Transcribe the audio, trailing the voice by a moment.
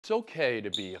It's okay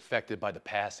to be affected by the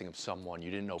passing of someone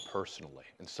you didn't know personally.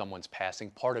 And someone's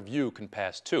passing, part of you can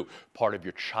pass too, part of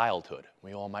your childhood.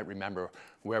 We all might remember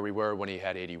where we were when he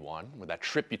had 81, or that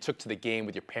trip you took to the game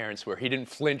with your parents where he didn't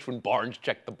flinch when Barnes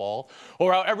checked the ball,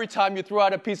 or how every time you threw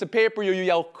out a piece of paper, you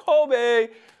yell, "Kobe!"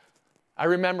 I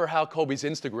remember how Kobe's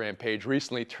Instagram page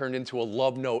recently turned into a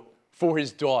love note for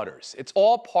his daughters. It's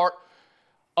all part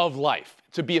of life.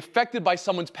 To be affected by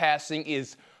someone's passing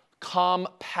is calm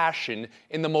passion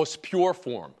in the most pure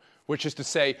form, which is to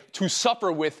say, to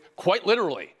suffer with, quite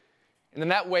literally. And in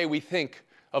that way, we think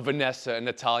of Vanessa and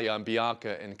Natalia and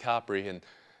Bianca and Capri and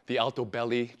the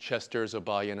Altobelli, Chester,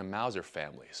 Zabayan, and Mauser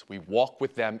families. We walk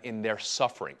with them in their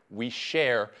suffering. We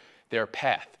share their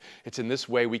path. It's in this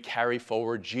way we carry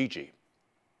forward Gigi,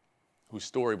 whose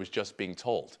story was just being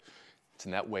told. It's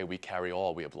in that way we carry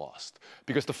all we have lost.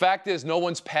 Because the fact is, no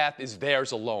one's path is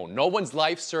theirs alone. No one's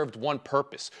life served one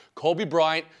purpose. Kobe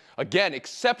Bryant, again,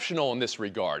 exceptional in this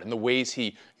regard, in the ways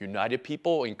he united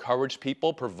people, encouraged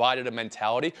people, provided a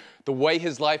mentality, the way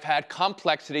his life had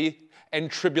complexity and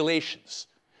tribulations.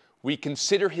 We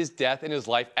consider his death and his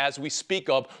life as we speak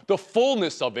of the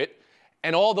fullness of it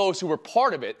and all those who were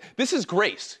part of it. This is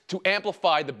grace to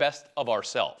amplify the best of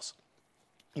ourselves.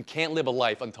 You can't live a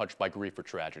life untouched by grief or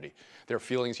tragedy. There are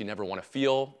feelings you never want to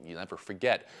feel, you never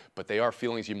forget, but they are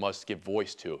feelings you must give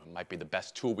voice to. It might be the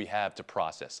best tool we have to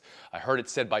process. I heard it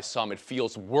said by some, it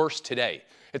feels worse today.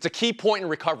 It's a key point in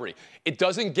recovery. It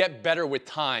doesn't get better with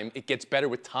time, it gets better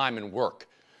with time and work.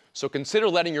 So consider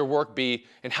letting your work be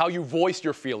in how you voice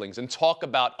your feelings and talk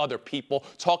about other people,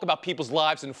 talk about people's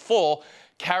lives in full,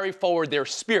 carry forward their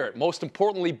spirit. Most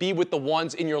importantly, be with the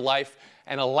ones in your life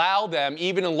and allow them,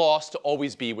 even in loss, to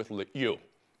always be with you.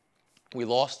 We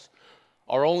lost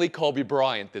our only Kobe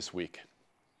Bryant this week.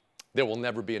 There will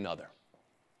never be another.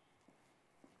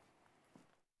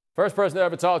 First person I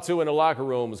ever talked to in the locker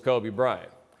room was Kobe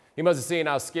Bryant. He must have seen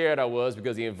how scared I was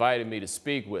because he invited me to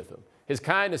speak with him. His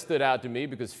kindness stood out to me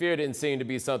because fear didn't seem to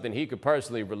be something he could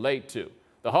personally relate to.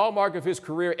 The hallmark of his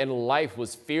career and life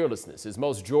was fearlessness, his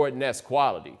most Jordan-esque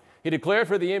quality. He declared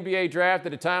for the NBA draft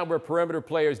at a time where perimeter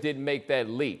players didn't make that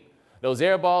leap. Those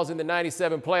air balls in the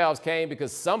 '97 playoffs came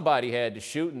because somebody had to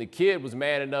shoot, and the kid was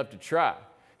man enough to try.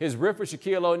 His riff for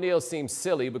Shaquille O'Neal seemed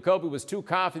silly, but Kobe was too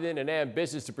confident and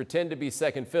ambitious to pretend to be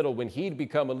second fiddle when he'd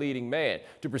become a leading man,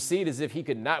 to proceed as if he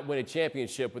could not win a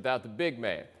championship without the big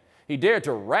man. He dared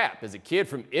to rap as a kid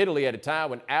from Italy at a time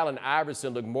when Allen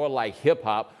Iverson looked more like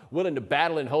hip-hop, willing to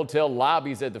battle in hotel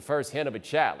lobbies at the first hint of a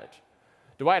challenge.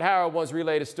 Dwight Howard once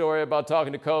relayed a story about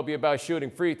talking to Kobe about shooting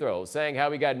free throws, saying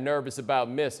how he got nervous about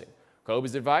missing.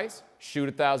 Kobe's advice? Shoot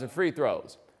 1,000 free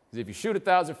throws. Because if you shoot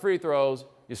 1,000 free throws,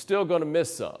 you're still going to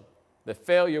miss some. The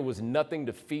failure was nothing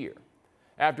to fear.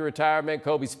 After retirement,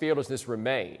 Kobe's fearlessness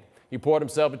remained. He poured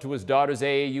himself into his daughter's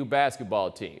AAU basketball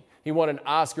team. He won an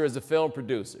Oscar as a film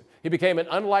producer. He became an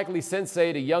unlikely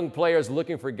sensei to young players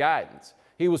looking for guidance.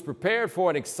 He was prepared for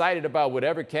and excited about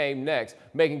whatever came next,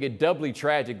 making it doubly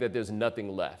tragic that there's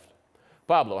nothing left.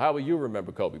 Pablo, how will you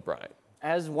remember Kobe Bryant?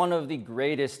 As one of the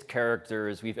greatest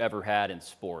characters we've ever had in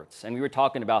sports. And we were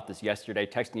talking about this yesterday,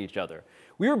 texting each other.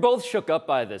 We were both shook up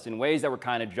by this in ways that were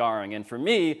kind of jarring. And for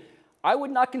me, I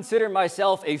would not consider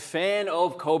myself a fan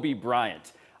of Kobe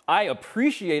Bryant. I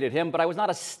appreciated him, but I was not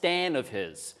a stan of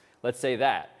his. Let's say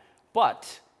that.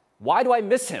 But why do I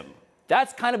miss him?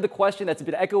 That's kind of the question that's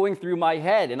been echoing through my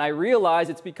head. And I realize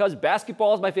it's because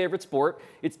basketball is my favorite sport.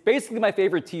 It's basically my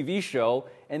favorite TV show.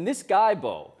 And this guy,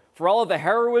 Bo, for all of the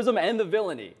heroism and the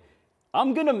villainy,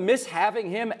 I'm going to miss having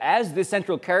him as the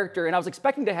central character, and I was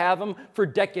expecting to have him for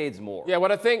decades more. Yeah,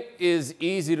 what I think is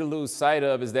easy to lose sight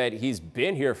of is that he's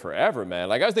been here forever, man.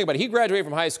 Like, I was thinking about it. He graduated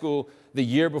from high school the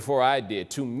year before I did.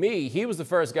 To me, he was the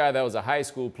first guy that was a high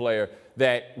school player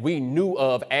that we knew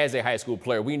of as a high school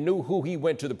player. We knew who he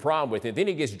went to the prom with. And then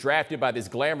he gets drafted by this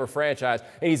glamour franchise,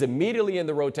 and he's immediately in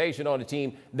the rotation on a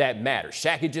team that matters.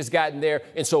 Shaq had just gotten there.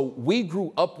 And so we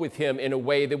grew up with him in a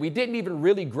way that we didn't even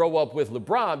really grow up with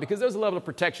LeBron, because there's a level of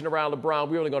protection around LeBron.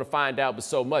 We're only going to find out but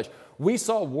so much. We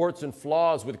saw warts and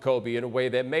flaws with Kobe in a way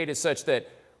that made it such that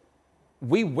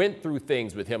we went through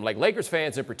things with him, like Lakers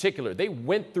fans in particular. They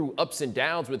went through ups and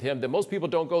downs with him that most people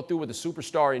don't go through with a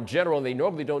superstar in general, and they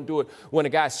normally don't do it when a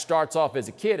guy starts off as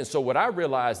a kid. And so what I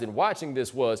realized in watching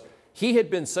this was he had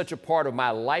been such a part of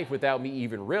my life without me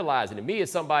even realizing it. Me,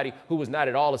 as somebody who was not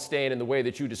at all a stan in the way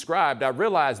that you described, I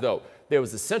realized, though, there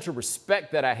was a central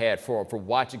respect that I had for him for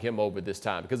watching him over this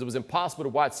time, because it was impossible to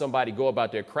watch somebody go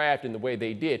about their craft in the way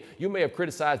they did. You may have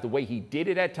criticized the way he did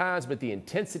it at times, but the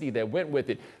intensity that went with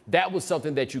it, that was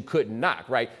something that you couldn't knock,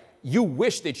 right? you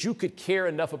wish that you could care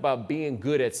enough about being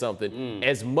good at something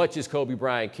as much as Kobe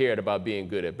Bryant cared about being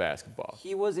good at basketball.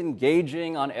 He was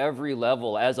engaging on every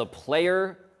level as a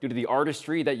player, due to the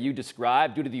artistry that you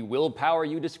described, due to the willpower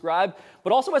you described,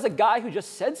 but also as a guy who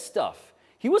just said stuff.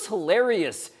 He was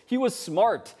hilarious. He was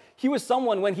smart. He was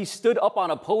someone, when he stood up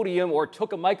on a podium or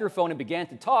took a microphone and began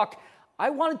to talk, I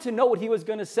wanted to know what he was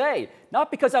going to say. Not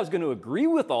because I was going to agree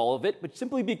with all of it, but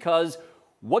simply because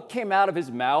what came out of his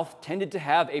mouth tended to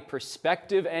have a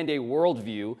perspective and a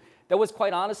worldview that was,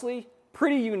 quite honestly,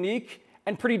 pretty unique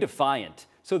and pretty defiant.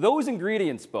 So those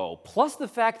ingredients, Bo, plus the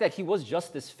fact that he was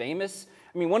just this famous.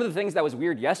 I mean, one of the things that was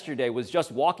weird yesterday was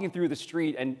just walking through the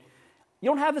street, and you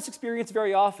don't have this experience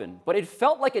very often, but it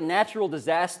felt like a natural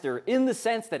disaster in the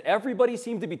sense that everybody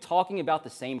seemed to be talking about the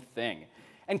same thing.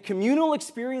 And communal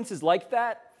experiences like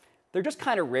that, they're just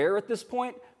kind of rare at this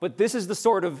point, but this is the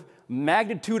sort of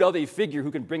magnitude of a figure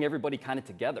who can bring everybody kind of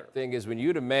together. Thing is, when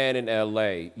you're the man in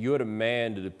LA, you're the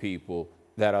man to the people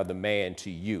that are the man to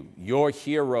you. Your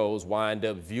heroes wind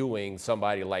up viewing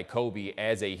somebody like Kobe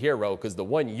as a hero because the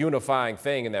one unifying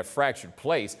thing in that fractured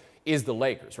place is the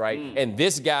Lakers, right? And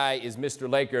this guy is Mr.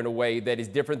 Laker in a way that is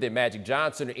different than Magic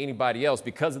Johnson or anybody else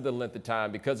because of the length of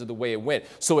time, because of the way it went.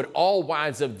 So it all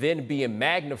winds up then being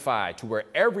magnified to where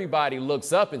everybody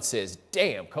looks up and says,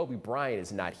 damn, Kobe Bryant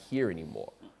is not here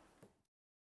anymore.